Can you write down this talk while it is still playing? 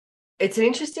it's an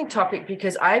interesting topic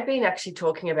because I've been actually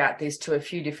talking about this to a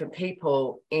few different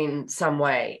people in some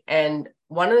way. And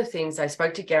one of the things, I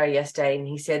spoke to Gary yesterday, and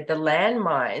he said the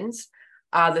landmines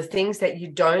are the things that you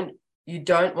don't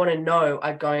want to know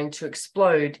are going to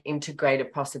explode into greater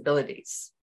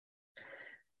possibilities.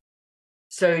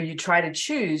 So you try to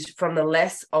choose from the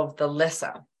less of the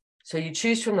lesser. So you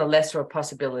choose from the lesser of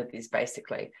possibilities,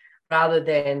 basically, rather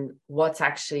than what's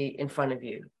actually in front of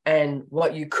you and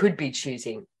what you could be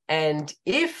choosing. And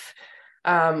if,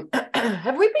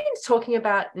 have we been talking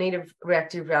about need of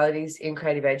reactive realities in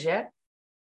Creative Edge yet?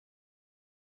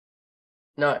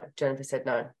 No, Jennifer said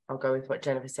no. I'll go with what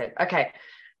Jennifer said. Okay.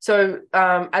 So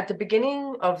at the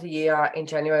beginning of the year in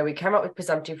January, we came up with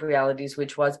presumptive realities,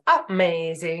 which was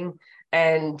amazing.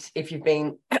 And if you've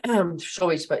been, I'm sure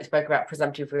we spoke about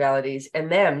presumptive realities. And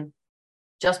then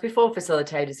just before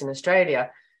facilitators in Australia,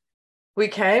 we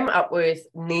came up with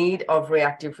need of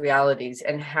reactive realities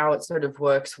and how it sort of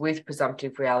works with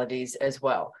presumptive realities as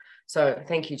well. So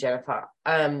thank you, Jennifer.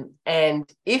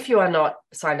 And if you are not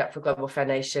signed up for Global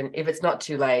Foundation, if it's not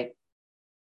too late,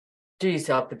 do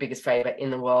yourself the biggest favor in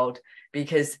the world,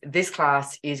 because this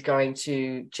class is going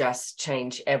to just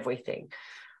change everything.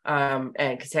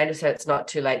 And Cassandra said it's not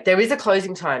too late. There is a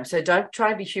closing time, so don't try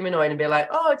and be humanoid and be like,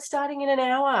 oh, it's starting in an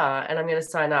hour and I'm going to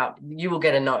sign up. You will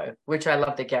get a no, which I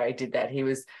love that Gary did that. He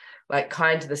was like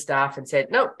kind to the staff and said,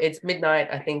 no, it's midnight,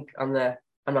 I think I'm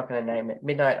not going to name it,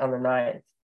 midnight on the 9th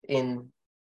in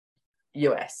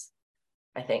US,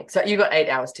 I think. So you got 8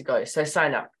 hours to go, so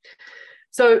sign up.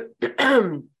 So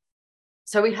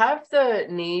so we have the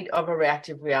need of a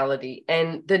reactive reality,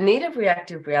 and the need of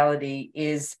reactive reality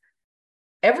is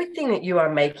everything that you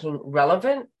are making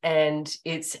relevant, and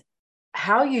it's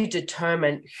how you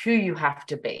determine who you have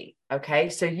to be. Okay,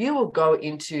 so you will go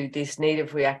into this need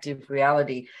of reactive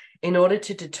reality in order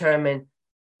to determine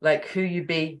like who you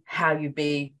be, how you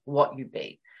be, what you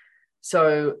be.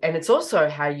 So, and it's also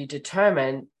how you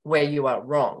determine where you are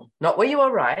wrong, not where you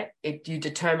are right. You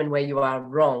determine where you are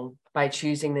wrong by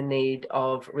choosing the need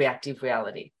of reactive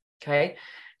reality. Okay,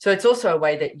 so it's also a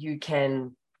way that you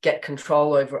can get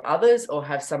control over others or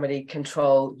have somebody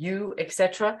control you,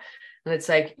 etc. And it's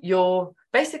like you're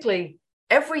basically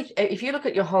if you look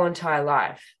at your whole entire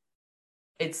life,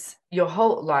 it's your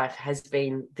whole life has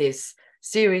been this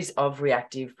series of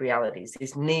reactive realities,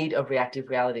 this need of reactive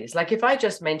realities. Like if I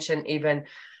just mention even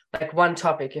like one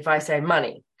topic, if I say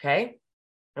money, okay,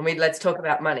 and let's talk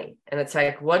about money, and it's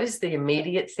like, what is the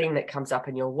immediate thing that comes up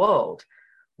in your world?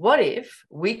 What if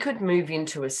we could move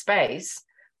into a space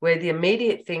where the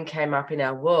immediate thing came up in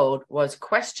our world was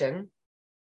question,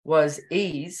 was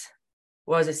ease,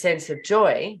 was a sense of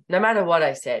joy, no matter what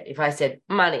I said. If I said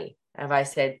money, if I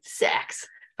said sex,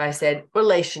 if I said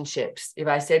relationships, if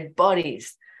I said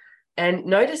bodies. And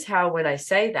notice how when I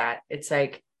say that, it's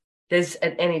like there's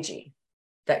an energy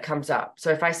that comes up.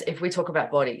 So if we talk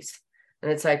about bodies,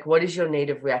 and it's like, what is your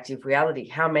need of reactive reality?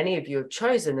 How many of you have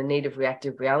chosen the need of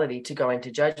reactive reality to go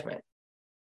into judgment?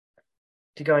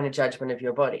 To go into judgment of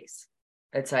your bodies?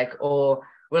 It's like, or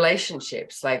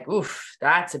relationships, like, oof,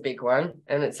 that's a big one.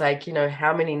 And it's like,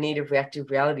 how many need of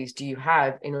reactive realities do you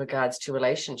have in regards to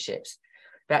relationships?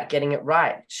 About getting it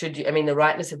right. The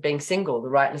rightness of being single, the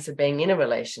rightness of being in a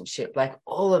relationship, like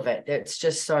all of it. It's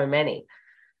just so many.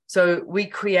 So we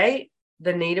create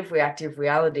the need of reactive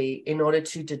reality in order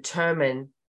to determine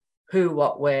who,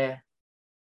 what, where,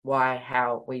 why,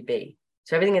 how we be.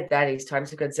 So everything at that is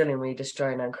times a godzillion, we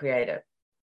destroy and uncreate it.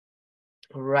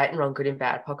 Right and wrong, good and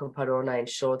bad, POC and POD, all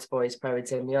names, shorts, boys,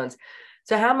 poets, and beyonds.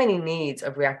 So how many needs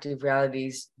of reactive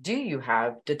realities do you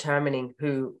have determining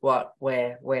who, what,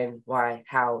 where, when, why,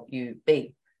 how you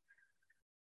be?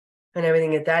 And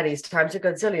everything at that is times a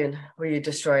godzillion, where you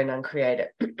destroy and uncreate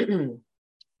it.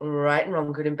 Right and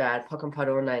wrong, good and bad, POC and POD,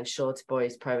 all names, shorts,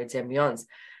 boys, poets, and beyonds.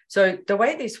 So the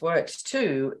way this works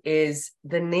too is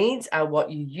the needs are what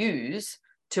you use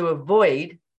to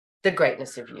avoid the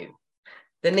greatness of you.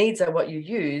 The needs are what you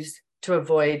use to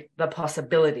avoid the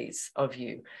possibilities of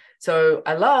you. So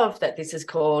I love that this is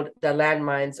called the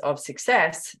landmines of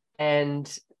success,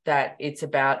 and that it's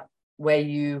about where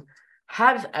you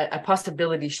have a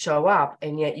possibility show up,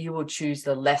 and yet you will choose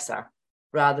the lesser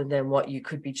rather than what you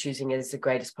could be choosing as the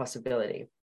greatest possibility.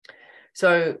 So